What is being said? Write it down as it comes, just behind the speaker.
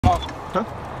Huh?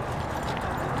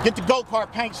 Get the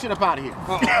go-kart paint shit up out of here.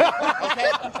 Okay?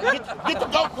 Get the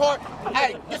go-kart.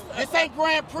 Hey, this ain't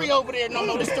Grand Prix over there no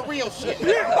more. This the real shit. All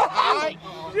right?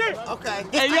 Okay.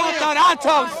 Hey, y'all thought I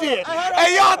talk shit.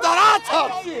 Hey, y'all thought I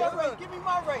talk shit. Give me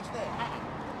my race then.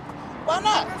 Why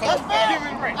not? That's fair.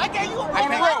 I gave you a race.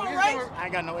 I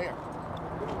ain't got no air.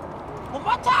 Well,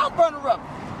 my tire's burning rubber. I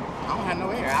don't have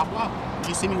no air. I wobble.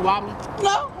 You see me wobbling?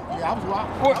 No. Yeah, I was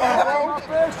wobbling. My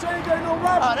fast change ain't no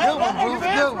rubber. Oh, that ain't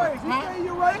fair. He gave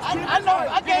you race. I know.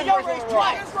 I gave your race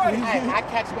twice. Hey, I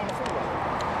catch you on the freeway.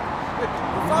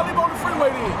 I'll leave on the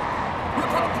freeway then.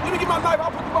 Let me get my knife.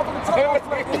 I'll put the motherfucking truck on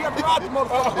flat. Then you have to ride the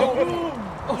motherfucker home.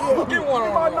 Yeah. Get one on.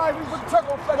 Get my knife. Put the truck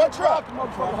on flat. What truck? The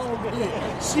motherfucker home.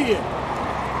 Yeah. Shit.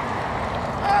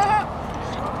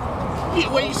 Yeah,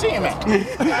 where you see him at?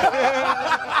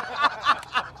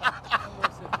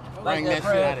 Like that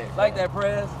press. Like that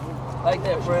press. Like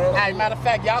that press. Hey, matter of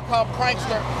fact, y'all call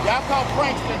prankster. Y'all call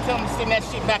prankster and tell him to send that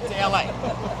shit back to LA.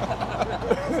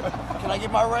 Can I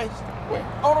get my race? Where?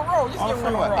 On the road. You On the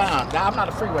freeway. I'm not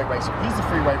a freeway racer. He's a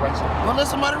freeway racer. Well, let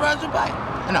somebody ride your bike.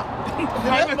 No.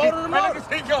 That's motor to motor.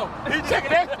 He go. He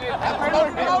checking that shit. I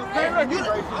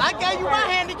gave you my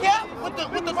handicap with the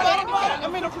front line. I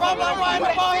mean the front line riding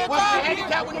the ball. Was it a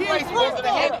handicap when you raced?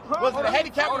 Was it a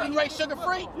handicap when you raced sugar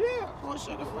free? Yeah. What's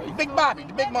sugar free? Big Bobby,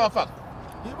 the big motherfucker.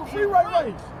 Give a freeway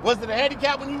race. Was it a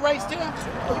handicap when you raced him?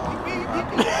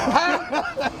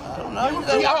 Huh? No,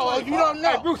 Oh, you don't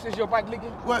know. Hey, Bruce, is your bike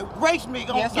leaking? Wait, race me.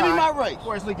 Yes, Give me my race.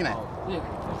 Where's leaking at? Man,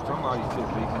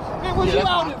 was you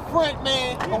out in front,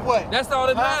 man? Or what? That's all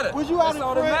that matters. Was you out That's in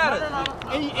all front? that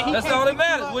matters. That's all that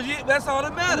matters. That's all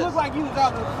that It matters. looked like you was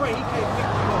out in front. He can't pick you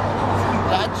up.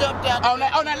 I jumped out. On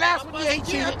that last one, yeah, he Yeah, I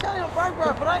cheated. tell you,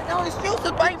 but I ain't no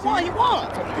excuses. But he won. He won.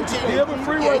 Give a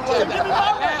freeway race. Give me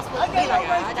my race. I gave your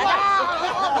race twice.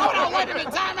 Hold on, wait a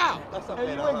minute, time out. Hey,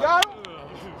 you ain't got him?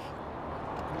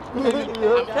 I'm You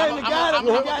got him.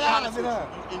 You got out of it, huh?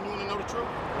 And you want to know the truth?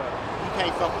 You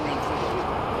can't fuck with me on the truth.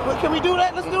 Well, can we do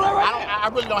that? Let's do that right now. I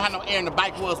really don't have no air, and the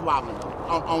bike was wobbling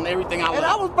on everything I was. And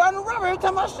I was burning rubber every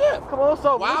time I shift. Come on,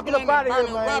 so wobbling and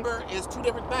burning rubber is two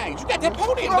different things. You got that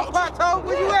podium, don't you? Plateau,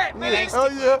 where you at, man? Oh,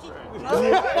 yeah.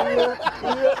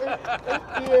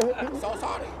 So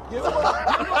sorry. Give him a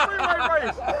freeway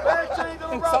race. Fast change on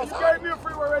the road. You gave me a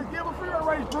freeway race. Give him a freeway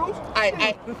race, Bruce. Hey,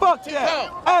 Fuck that.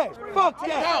 Hey, fuck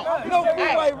that. No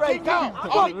freeway race.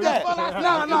 Fuck that.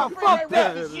 No, fuck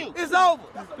that. It's over.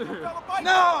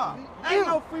 No, ain't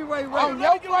no freeway race. On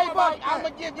your freeway bike, I'm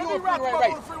going to give you a freeway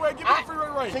race. Give me a freeway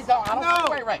race. I don't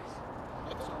freeway race.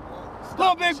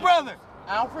 Little big brother.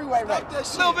 I don't freeway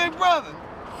race. Little big brother.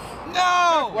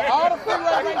 No. All the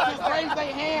freeway races raise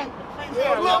their hand.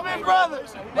 Little big brother.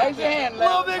 Raise your hand.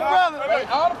 Little big brother.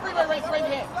 All the freeway races raise your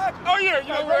hand. Oh, yeah. You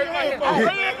know, raise your hand.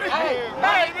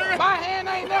 Hey, my hand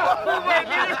ain't up. My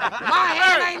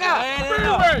hand ain't up.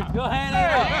 Your hand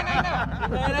ain't up.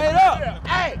 Your hand ain't up.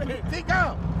 Hey,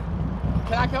 T-Con.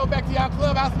 Can I go back to y'all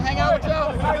clubhouse and hang out with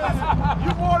y'all?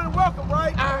 You're more than welcome,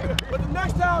 right? But the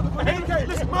next time,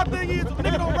 listen, my thing is, if a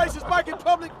nigga don't race his bike in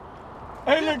public,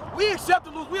 hey, look, we accept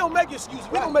the lose. We don't make excuses.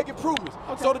 We don't make improvements.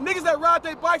 Okay. So the niggas that ride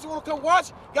their bikes and want to come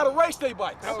watch, gotta race their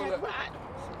bikes. Okay.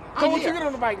 So what you get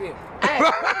on the bike then? Hey,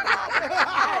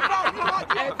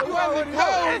 if you wasn't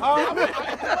cold, I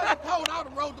would have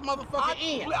rode the motherfucker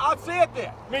in. I said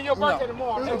that. Me and your birthday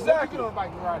tomorrow. Exactly. You on the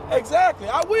bike and ride it. Exactly.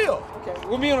 I will. Okay.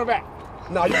 With me on the back.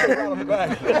 No, you can't ride on the back.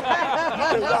 You can't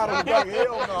ride on the back.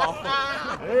 Hell no.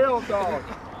 Hell no.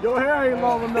 Your hair ain't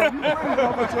long enough. You pretty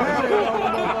long, but your hair ain't long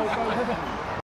enough.